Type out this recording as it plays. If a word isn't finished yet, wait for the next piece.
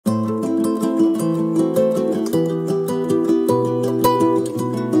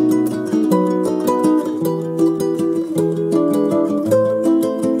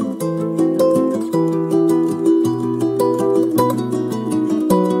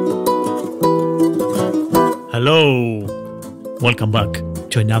Hello! Welcome back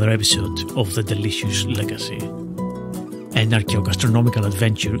to another episode of The Delicious Legacy, an archaeogastronomical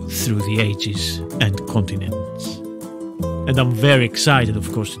adventure through the ages and continents. And I'm very excited,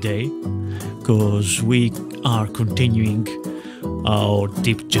 of course, today, because we are continuing our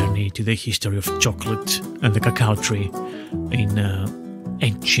deep journey to the history of chocolate and the cacao tree in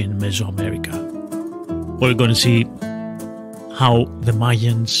ancient Mesoamerica. We're going to see how the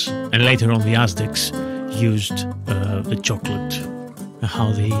Mayans and later on the Aztecs used the chocolate and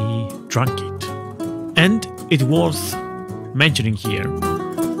how they drank it. And it's worth mentioning here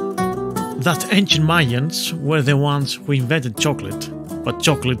that ancient Mayans were the ones who invented chocolate, but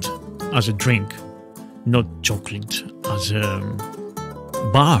chocolate as a drink, not chocolate as a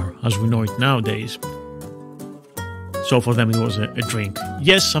bar as we know it nowadays. So for them it was a drink.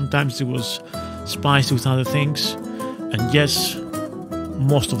 Yes, sometimes it was spiced with other things, and yes,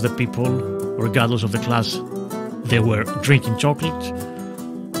 most of the people, regardless of the class, they were drinking chocolate,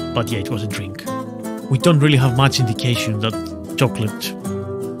 but yeah, it was a drink. We don't really have much indication that chocolate,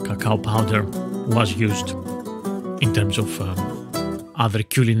 cacao powder was used in terms of other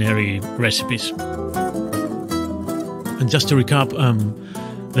culinary recipes. And just to recap,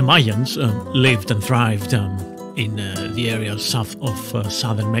 the Mayans lived and thrived in the area south of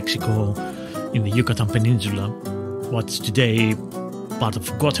southern Mexico, in the Yucatan Peninsula, what's today part of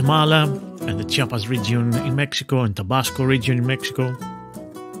Guatemala and the Chiapas region in Mexico and Tabasco region in Mexico,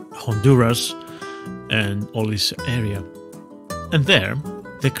 Honduras, and all this area. And there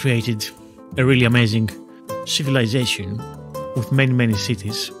they created a really amazing civilization with many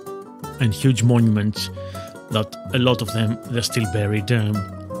cities and huge monuments that a lot of them they're still buried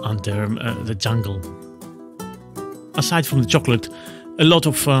under the jungle. Aside from the chocolate, a lot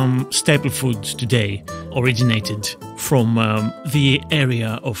of staple foods today originated from the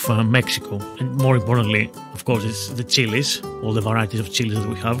area of Mexico, and more importantly, of course, it's the chilies, all the varieties of chilies that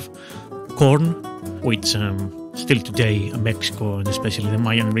we have, corn, which still today in Mexico and especially the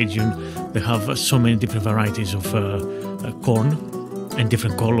Mayan region, they have so many different varieties of corn and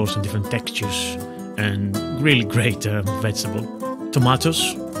different colors and different textures, and really great vegetable.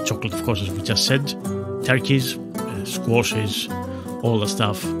 Tomatoes, chocolate, of course, as we just said, turkeys, squashes, all the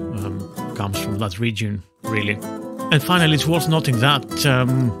stuff comes from that region, really. And finally, it's worth noting that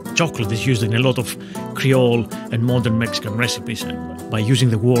chocolate is used in a lot of Creole and modern Mexican recipes. And by using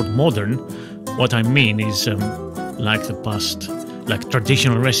the word modern, what I mean is like the past, like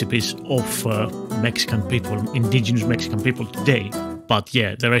traditional recipes of Mexican people, indigenous Mexican people today. But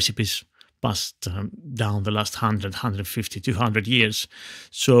yeah, the recipes passed down the last 100, 150, 200 years.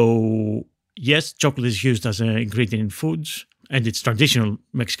 So yes, chocolate is used as an ingredient in foods, and it's traditional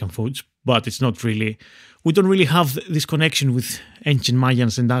Mexican foods, but it's not really, we don't really have this connection with ancient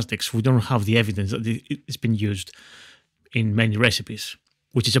Mayans and Aztecs. We don't have the evidence that it's been used in many recipes,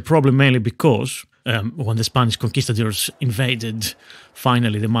 which is a problem mainly because when the Spanish conquistadors invaded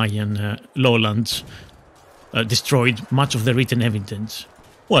finally the Mayan lowlands, destroyed much of the written evidence.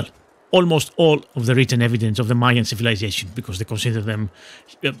 Well, almost all of the written evidence of the Mayan civilization, because they considered them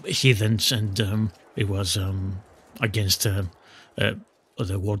heathens, and it was against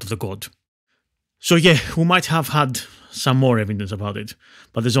the word of the god. So yeah, we might have had some more evidence about it,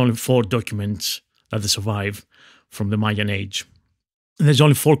 but there's only 4 documents that survive from the Mayan age. And there's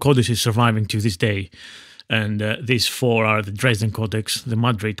only 4 codices surviving to this day, and these 4 are the Dresden Codex, the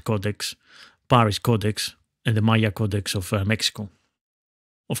Madrid Codex, Paris Codex, and the Maya Codex of Mexico.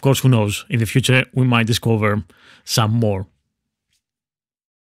 Of course, who knows, in the future we might discover some more.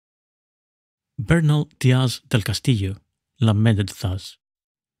 Bernal Diaz del Castillo lamented thus: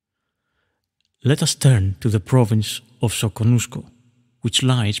 "Let us turn to the province of Soconusco, which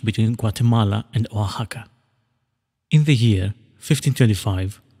lies between Guatemala and Oaxaca. In the year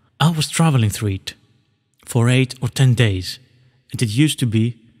 1525, I was traveling through it for 8 or 10 days, and it used to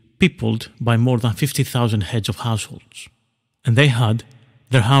be peopled by more than 50,000 heads of households, and they had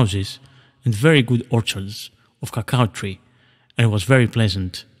their houses and very good orchards of cacao tree, and it was very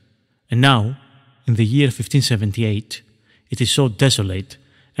pleasant. And now, in the year 1578, it is so desolate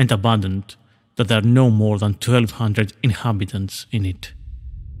and abandoned that there are no more than 1,200 inhabitants in it."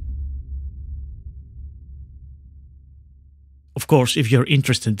 Of course, if you're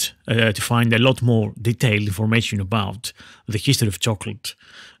interested to find a lot more detailed information about the history of chocolate,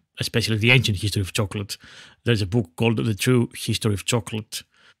 especially the ancient history of chocolate, there's a book called The True History of Chocolate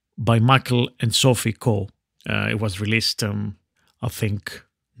by Michael and Sophie Coe. It was released, I think,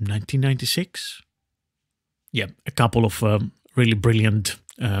 1996. Yeah, a couple of really brilliant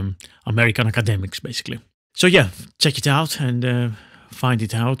American academics, basically. So yeah, check it out and find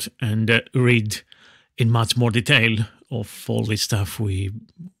it out and read in much more detail of all this stuff we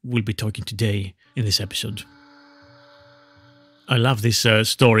will be talking today in this episode. I love this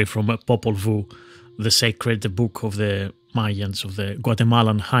story from Popol Vuh, the sacred book of the Mayans of the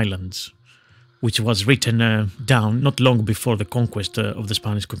Guatemalan highlands, which was written down not long before the conquest of the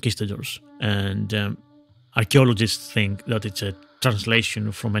Spanish conquistadors. And archaeologists think that it's a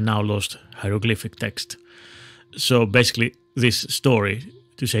translation from a now lost hieroglyphic text. So basically, this story,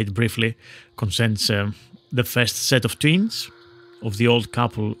 to say it briefly, concerns the first set of twins of the old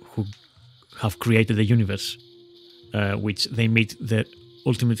couple who have created the universe, which they meet that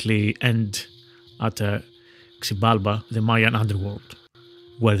ultimately end at Xibalba, the Mayan underworld,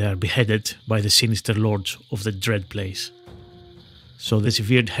 where they are beheaded by the sinister lords of the dread place. So the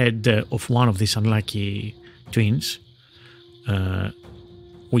severed head of one of these unlucky twins,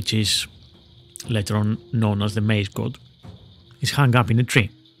 which is later on known as the maize god, is hung up in a tree,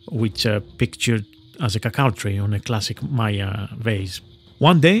 which pictured as a cacao tree on a classic Maya vase.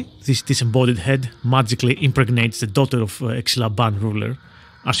 One day, this disembodied head magically impregnates the daughter of Xilaban ruler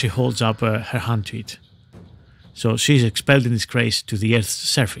as she holds up her hand to it. So she is expelled in disgrace to the earth's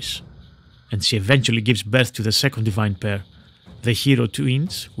surface, and she eventually gives birth to the second divine pair, the hero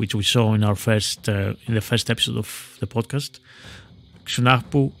twins, which we saw in our in the first episode of the podcast,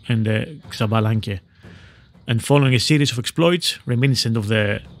 Xunarpu and Xabalanque. And following a series of exploits reminiscent of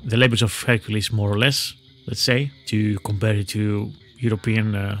the labors of Hercules, more or less, let's say, to compare it to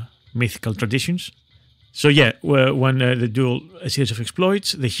European mythical traditions. So yeah, when they do a series of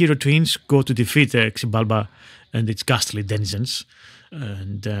exploits, the hero twins go to defeat Xibalba and its ghastly denizens.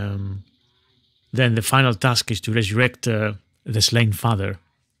 And then the final task is to resurrect the slain father,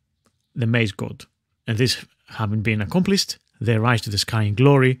 the maize god. And this having been accomplished, they rise to the sky in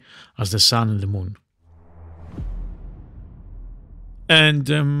glory as the sun and the moon.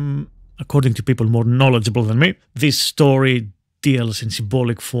 And according to people more knowledgeable than me, this story deals in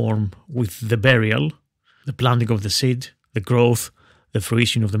symbolic form with the burial, the planting of the seed, the growth, the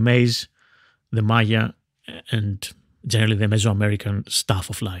fruition of the maize, the Maya, and generally the Mesoamerican stuff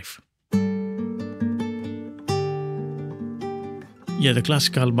of life. Yeah, the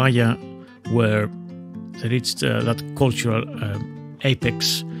classical Maya they reached that cultural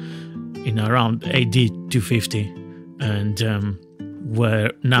apex in around AD 250, and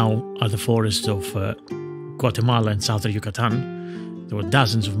where now are the forests of Guatemala and southern Yucatan. There were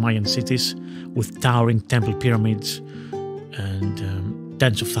dozens of Mayan cities with towering temple pyramids and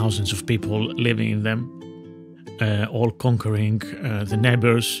tens of thousands of people living in them, all conquering the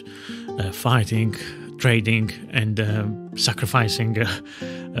neighbors, fighting, trading, and sacrificing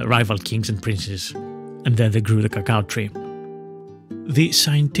rival kings and princes. And then they grew the cacao tree. The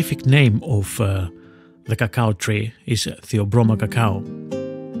scientific name of the cacao tree is Theobroma cacao,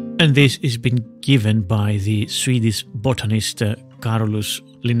 and this has been given by the Swedish botanist Carolus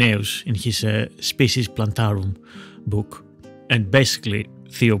Linnaeus in his Species Plantarum book. And basically,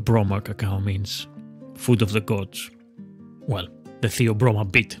 Theobroma cacao means food of the gods. Well, the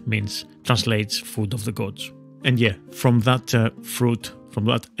Theobroma bit translates food of the gods. And yeah, from that fruit, from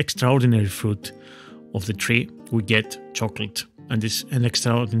that extraordinary fruit of the tree, we get chocolate. And it's an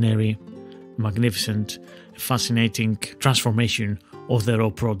extraordinary, magnificent, fascinating transformation of the raw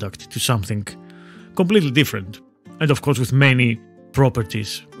product to something completely different. And of course with many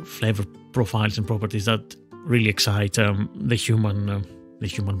properties, flavor profiles and properties that really excite the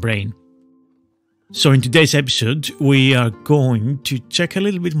human brain. So in today's episode, we are going to check a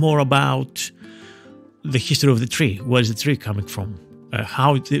little bit more about the history of the tree. Where is the tree coming from?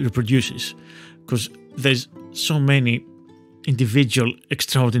 How it reproduces? Because there's so many individual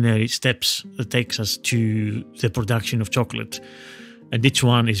extraordinary steps that takes us to the production of chocolate, and each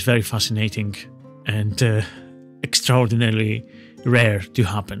one is very fascinating and extraordinarily rare to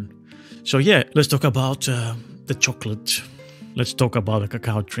happen. So yeah, let's talk about the chocolate. Let's talk about the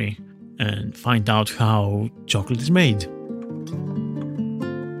cacao tree and find out how chocolate is made.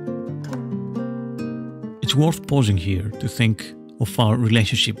 It's worth pausing here to think of our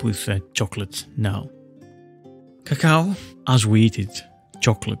relationship with chocolate now. Cacao, as we eat it,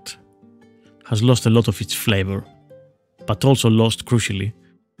 chocolate, has lost a lot of its flavor, but also lost, crucially,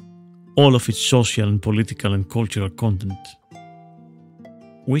 all of its social and political and cultural content.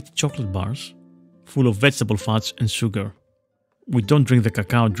 We eat chocolate bars full of vegetable fats and sugar. We don't drink the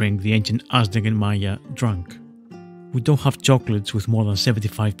cacao drink the ancient Aztec and Maya drank. We don't have chocolates with more than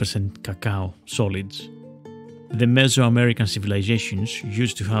 75% cacao solids. The Mesoamerican civilizations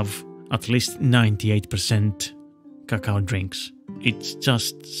used to have at least 98% cacao drinks. It's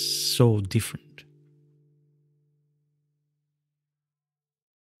just so different.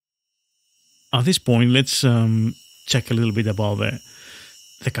 At this point, let's check a little bit about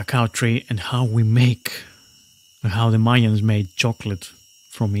the cacao tree and how the Mayans made chocolate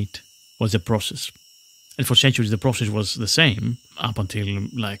from it. Was the process. And for centuries, the process was the same up until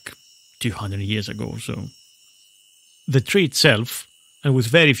like 200 years ago or so. The tree itself, and with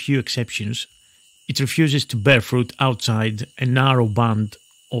very few exceptions, it refuses to bear fruit outside a narrow band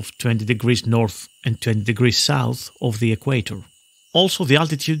of 20 degrees north and 20 degrees south of the equator. Also, the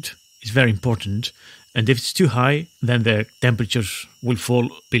altitude is very important, and if it's too high, then the temperatures will fall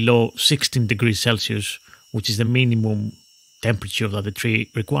below 16 degrees Celsius, which is the minimum temperature that the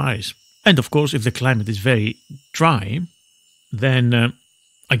tree requires. And of course, if the climate is very dry, then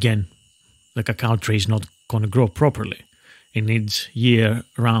again, the cacao tree is not going to grow properly. It needs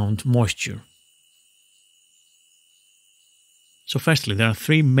year-round moisture. So firstly, there are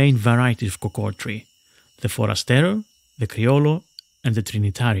three main varieties of cocoa tree: the Forastero, the Criollo, and the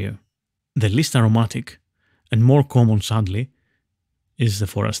Trinitario. The least aromatic, and more common sadly, is the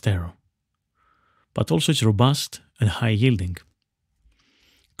Forastero. But also it's robust and high-yielding.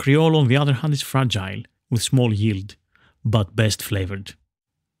 Criollo, on the other hand, is fragile, with small yield, but best flavoured.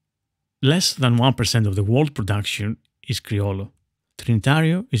 Less than 1% of the world production is Criollo.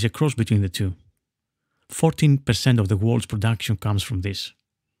 Trinitario is a cross between the two. 14% of the world's production comes from this.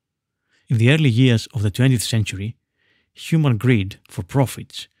 In the early years of the 20th century, human greed for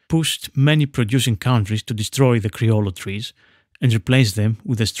profits pushed many producing countries to destroy the Criollo trees and replace them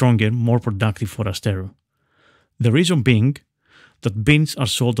with a stronger, more productive Forastero. The reason being that beans are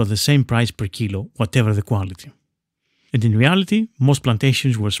sold at the same price per kilo, whatever the quality. And in reality, most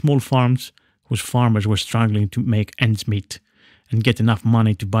plantations were small farms whose farmers were struggling to make ends meet and get enough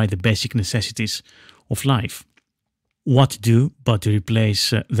money to buy the basic necessities of life. What to do but to replace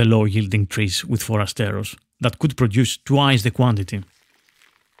the low-yielding trees with forasteros that could produce twice the quantity.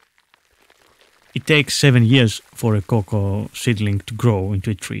 It takes 7 years for a cocoa seedling to grow into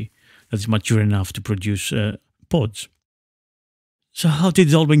a tree that is mature enough to produce pods. So how did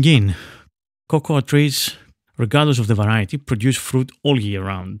it all begin? Cocoa trees, regardless of the variety, produce fruit all year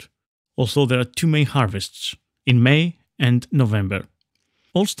round, although there are two main harvests, in May and November.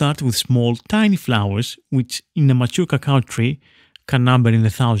 All start with small, tiny flowers, which in a mature cacao tree can number in the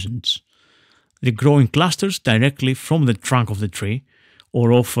thousands. They grow in clusters directly from the trunk of the tree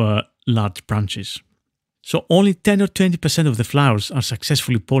or off large branches. So only 10 or 20% of the flowers are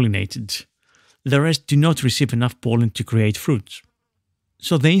successfully pollinated. The rest do not receive enough pollen to create fruits.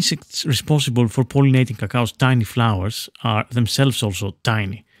 So the insects responsible for pollinating cacao's tiny flowers are themselves also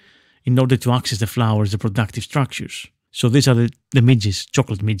tiny, in order to access the flowers' reproductive structures. So these are the midges,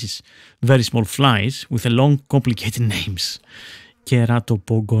 chocolate midges, very small flies with a long, complicated names.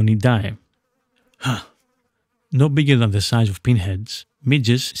 Keratopogonidae. No bigger than the size of pinheads,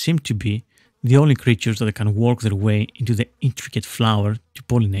 midges seem to be the only creatures that can work their way into the intricate flower to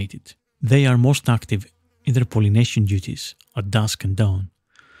pollinate it. They are most active in their pollination duties at dusk and dawn,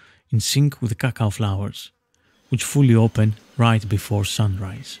 in sync with the cacao flowers, which fully open right before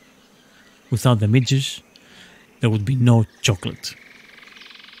sunrise. Without the midges, there would be no chocolate.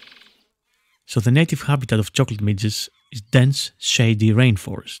 So the native habitat of chocolate midges is dense, shady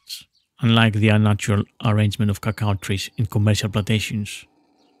rainforests, unlike the unnatural arrangement of cacao trees in commercial plantations.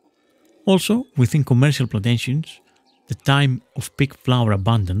 Also, within commercial plantations, the time of peak flower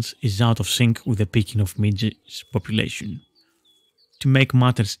abundance is out of sync with the peaking of midges population. To make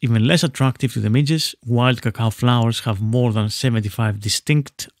matters even less attractive to the midges, wild cacao flowers have more than 75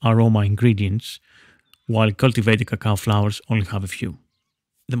 distinct aroma ingredients, while cultivated cacao flowers only have a few.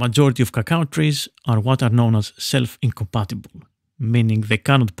 The majority of cacao trees are what are known as self-incompatible, meaning they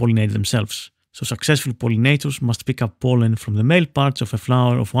cannot pollinate themselves. So successful pollinators must pick up pollen from the male parts of a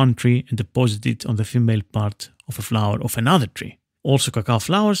flower of one tree and deposit it on the female part of a flower of another tree. Also, cacao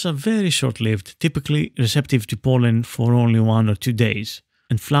flowers are very short-lived, typically receptive to pollen for only 1 or 2 days,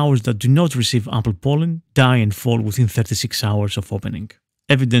 and flowers that do not receive ample pollen die and fall within 36 hours of opening.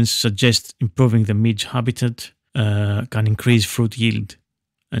 Evidence suggests improving the midge habitat can increase fruit yield.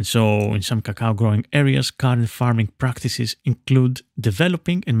 And so, in some cacao growing areas, current farming practices include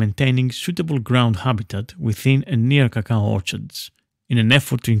developing and maintaining suitable ground habitat within and near cacao orchards, in an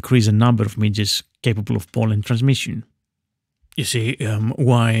effort to increase the number of midges capable of pollen transmission. You see,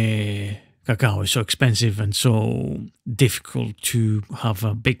 why cacao is so expensive and so difficult to have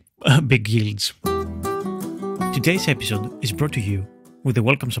big yields. Today's episode is brought to you with the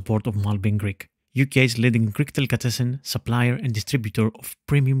welcome support of Malbin Greek, UK's leading Greek delicatessen supplier and distributor of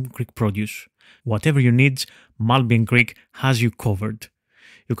premium Greek produce. Whatever your needs, Malbin Greek has you covered.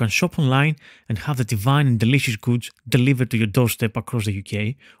 You can shop online and have the divine and delicious goods delivered to your doorstep across the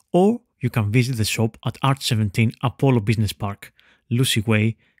UK, or you can visit the shop at Art 17 Apollo Business Park, Lucy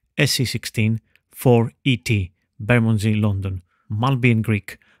Way, SC16 4ET, Bermondsey, London. Malby and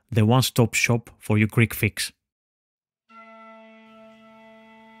Greek, the one-stop shop for your Greek fix.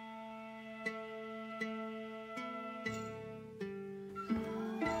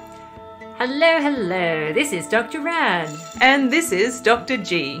 Hello, this is Dr. Rad. And this is Dr.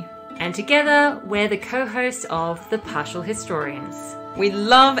 G. And together, we're the co-hosts of The Partial Historians. We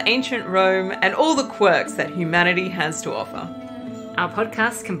love ancient Rome and all the quirks that humanity has to offer. Our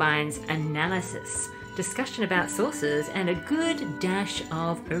podcast combines analysis, discussion about sources, and a good dash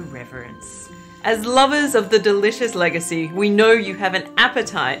of irreverence. As lovers of the delicious legacy, we know you have an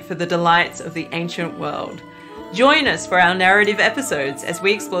appetite for the delights of the ancient world. Join us for our narrative episodes as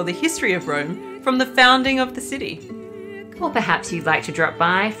we explore the history of Rome from the founding of the city. Or perhaps you'd like to drop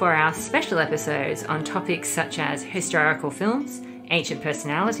by for our special episodes on topics such as historical films, ancient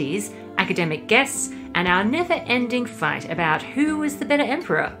personalities, academic guests, and our never-ending fight about who was the better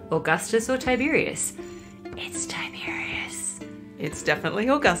emperor, Augustus or Tiberius. It's Tiberius. It's definitely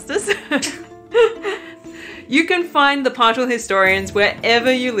Augustus. You can find The Partial Historians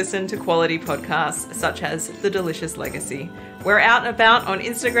wherever you listen to quality podcasts such as The Delicious Legacy. We're out and about on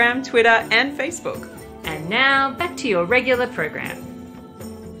Instagram, Twitter, and Facebook. And now, back to your regular program.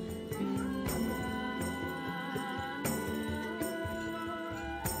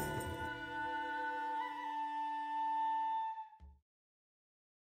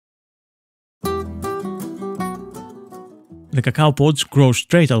 The cacao pods grow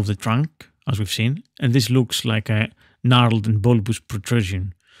straight out of the trunk, as we've seen, and this looks like a gnarled and bulbous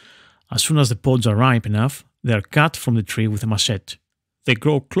protrusion. As soon as the pods are ripe enough, they are cut from the tree with a machete. They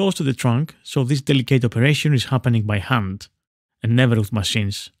grow close to the trunk, so this delicate operation is happening by hand, and never with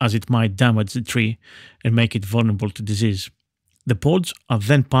machines, as it might damage the tree and make it vulnerable to disease. The pods are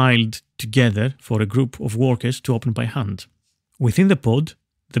then piled together for a group of workers to open by hand. Within the pod,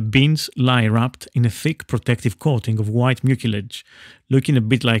 the beans lie wrapped in a thick protective coating of white mucilage, looking a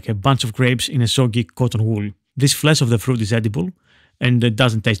bit like a bunch of grapes in a soggy cotton wool. This flesh of the fruit is edible, and it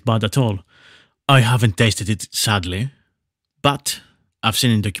doesn't taste bad at all. I haven't tasted it, sadly, but I've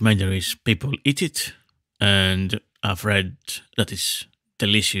seen in documentaries people eat it, and I've read that it's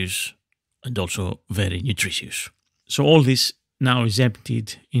delicious and also very nutritious. So all this now is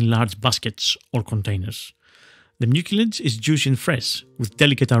emptied in large baskets or containers. The mucilage is juicy and fresh, with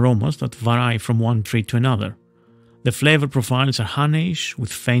delicate aromas that vary from one tree to another. The flavour profiles are honeyish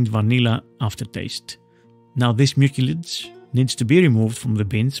with faint vanilla aftertaste. Now this mucilage needs to be removed from the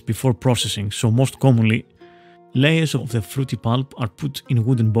beans before processing, so most commonly, layers of the fruity pulp are put in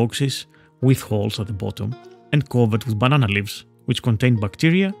wooden boxes with holes at the bottom and covered with banana leaves, which contain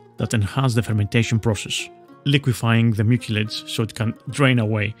bacteria that enhance the fermentation process, liquefying the mucilage so it can drain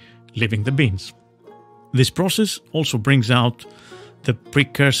away, leaving the beans. This process also brings out the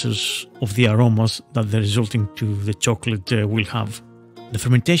precursors of the aromas that the resulting to the chocolate will have. The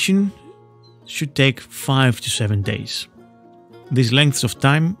fermentation should take 5 to 7 days. These lengths of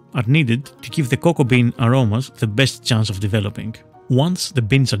time are needed to give the cocoa bean aromas the best chance of developing. Once the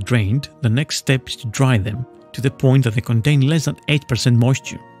beans are drained, the next step is to dry them to the point that they contain less than 8%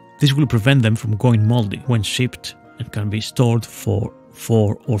 moisture. This will prevent them from going moldy when shipped and can be stored for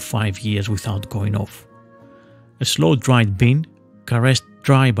 4 or 5 years without going off. A slow-dried bean, caressed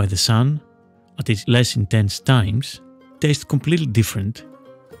dry by the sun at its less intense times, tastes completely different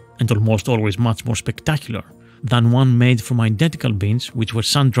and almost always much more spectacular than one made from identical beans which were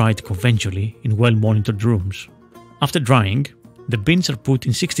sun-dried conventionally in well-monitored rooms. After drying, the beans are put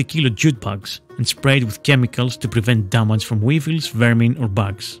in 60-kilo jute bags and sprayed with chemicals to prevent damage from weevils, vermin or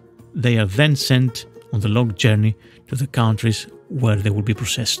bugs. They are then sent on the long journey to the countries where they will be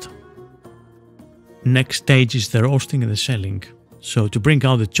processed. Next stage is the roasting and the shelling. So to bring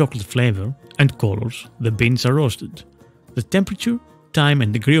out the chocolate flavour and colours, the beans are roasted. The temperature, time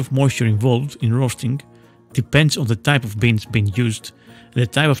and degree of moisture involved in roasting depends on the type of beans being used and the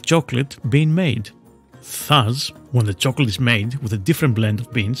type of chocolate being made. Thus, when the chocolate is made with a different blend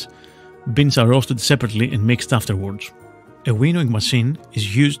of beans, beans are roasted separately and mixed afterwards. A winnowing machine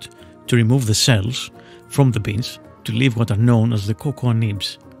is used to remove the cells from the beans to leave what are known as the cocoa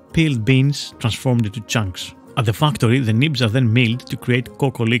nibs, peeled beans transformed into chunks. At the factory, the nibs are then milled to create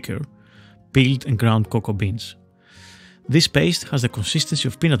cocoa liquor, peeled and ground cocoa beans. This paste has the consistency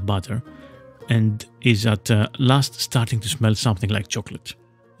of peanut butter and is at last starting to smell something like chocolate.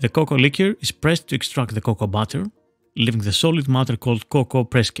 The cocoa liquor is pressed to extract the cocoa butter, leaving the solid matter called cocoa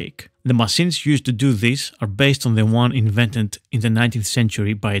press cake. The machines used to do this are based on the one invented in the 19th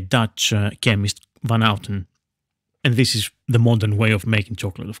century by a Dutch chemist Van Houten. And this is the modern way of making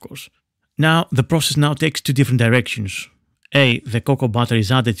chocolate, of course. Now, the process now takes two different directions. A, the cocoa butter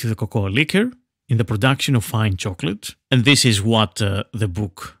is added to the cocoa liquor in the production of fine chocolate. And this is what the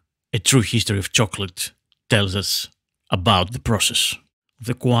book, A True History of Chocolate, tells us about the process of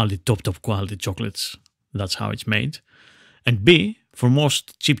the quality, top quality chocolates. That's how it's made. And B, for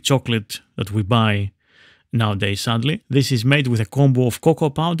most cheap chocolate that we buy nowadays, sadly, this is made with a combo of cocoa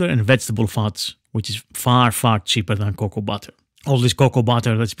powder and vegetable fats, which is far, far cheaper than cocoa butter. All this cocoa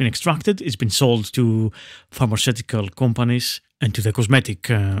butter that's been extracted has been sold to pharmaceutical companies and to the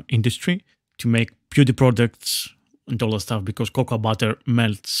cosmetic industry to make beauty products and all that stuff, because cocoa butter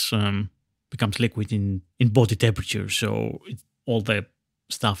melts, becomes liquid in body temperature. So all the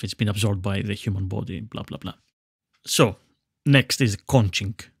stuff has been absorbed by the human body, blah, blah, blah. So next is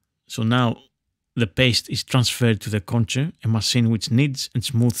conching. So now the paste is transferred to the concher, a machine which kneads and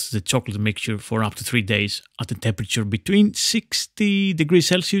smooths the chocolate mixture for up to 3 days at a temperature between 60 degrees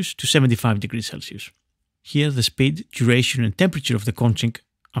Celsius to 75 degrees Celsius. Here the speed, duration and temperature of the conching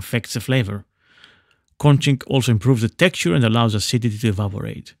affects the flavor. Conching also improves the texture and allows acidity to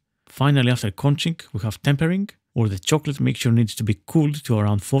evaporate. Finally, after conching, we have tempering, where the chocolate mixture needs to be cooled to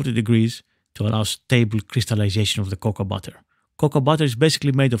around 40 degrees to allow stable crystallization of the cocoa butter. Cocoa butter is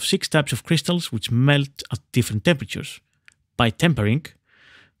basically made of 6 types of crystals which melt at different temperatures. By tempering,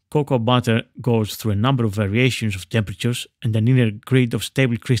 cocoa butter goes through a number of variations of temperatures and an inner grid of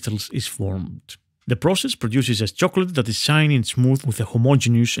stable crystals is formed. The process produces a chocolate that is shiny and smooth with a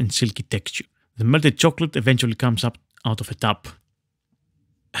homogeneous and silky texture. The melted chocolate eventually comes up out of a tap,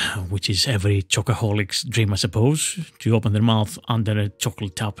 which is every chocoholic's dream, I suppose, to open their mouth under a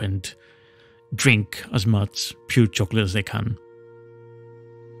chocolate tap and drink as much pure chocolate as they can.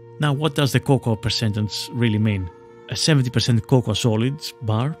 Now, what does the cocoa percentage really mean? A 70% cocoa solids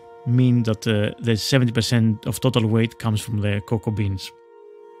bar means that the 70% of total weight comes from the cocoa beans.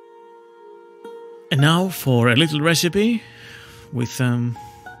 And now for a little recipe with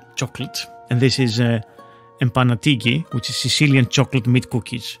chocolate. And this is empanatigi, which is Sicilian chocolate meat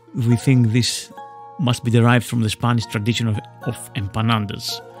cookies. We think this must be derived from the Spanish tradition of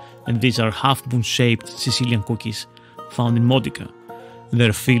empanadas. And these are half-moon shaped Sicilian cookies found in Modica.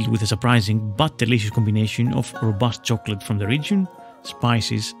 They're filled with a surprising but delicious combination of robust chocolate from the region,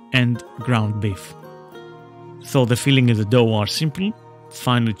 spices and ground beef. Though the filling and the dough are simple,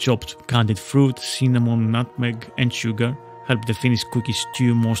 finely chopped candied fruit, cinnamon, nutmeg and sugar help the finished cookies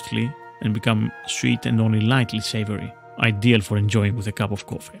stew mostly and become sweet and only lightly savory, ideal for enjoying with a cup of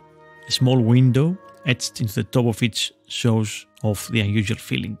coffee. A small window etched into the top of each shows off the unusual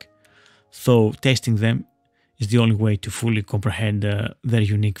filling, though tasting them is the only way to fully comprehend their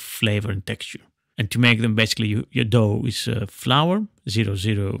unique flavor and texture. And to make them, basically, your dough is flour,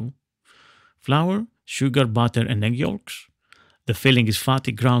 00 flour, sugar, butter and egg yolks. The filling is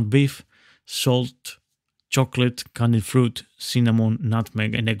fatty ground beef, salt, chocolate, candied fruit, cinnamon,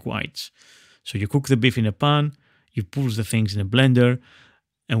 nutmeg and egg whites. So you cook the beef in a pan, you pulse the things in a blender,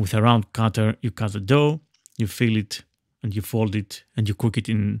 and with a round cutter you cut the dough, you fill it and you fold it and you cook it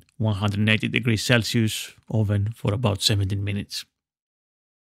in 180 degrees Celsius oven for about 17 minutes.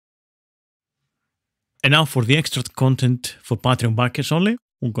 And now for the extra content for Patreon backers only,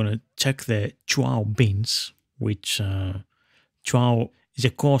 we're going to check the Chuao beans, which Chuao is a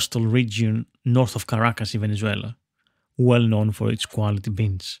coastal region north of Caracas in Venezuela, well known for its quality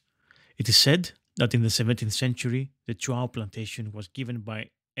beans. It is said that in the 17th century, the Chuao plantation was given by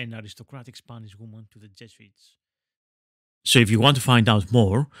an aristocratic Spanish woman to the Jesuits. So if you want to find out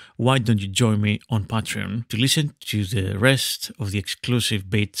more, why don't you join me on Patreon to listen to the rest of the exclusive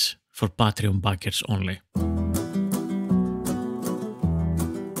bits for Patreon backers only.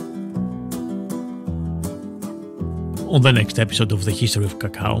 On the next episode of the history of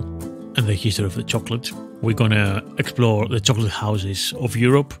cacao and the history of the chocolate, we're gonna explore the chocolate houses of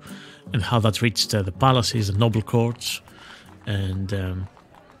Europe and how that reached the palaces, the noble courts, and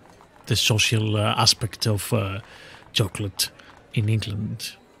the social aspect of chocolate in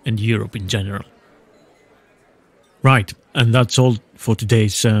England and Europe in general. Right, and that's all for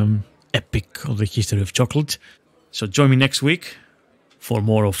today's epic of the history of chocolate. So join me next week for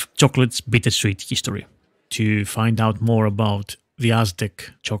more of chocolate's bittersweet history, to find out more about the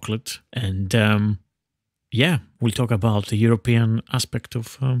Aztec chocolate. And yeah, we'll talk about the European aspect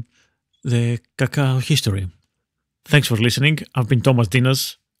of the cacao history. Thanks for listening. I've been Thomas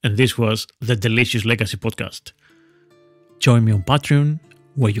Dinas, and this was the Delicious Legacy Podcast. Join me on Patreon,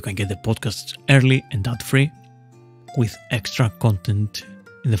 where you can get the podcasts early and ad-free, with extra content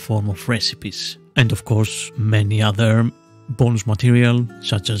in the form of recipes. And of course, many other bonus material,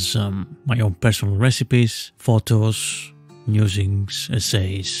 such as my own personal recipes, photos, musings,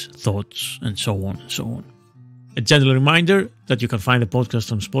 essays, thoughts, and so on and so on. A gentle reminder that you can find the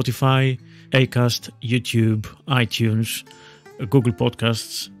podcast on Spotify, Acast, YouTube, iTunes, Google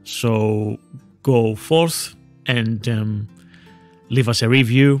Podcasts. So go forth and leave us a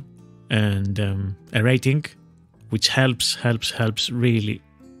review and a rating, which helps really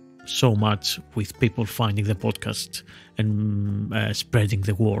so much with people finding the podcast and spreading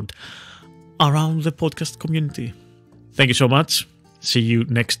the word around the podcast community. Thank you so much. See you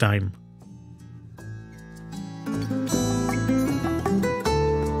next time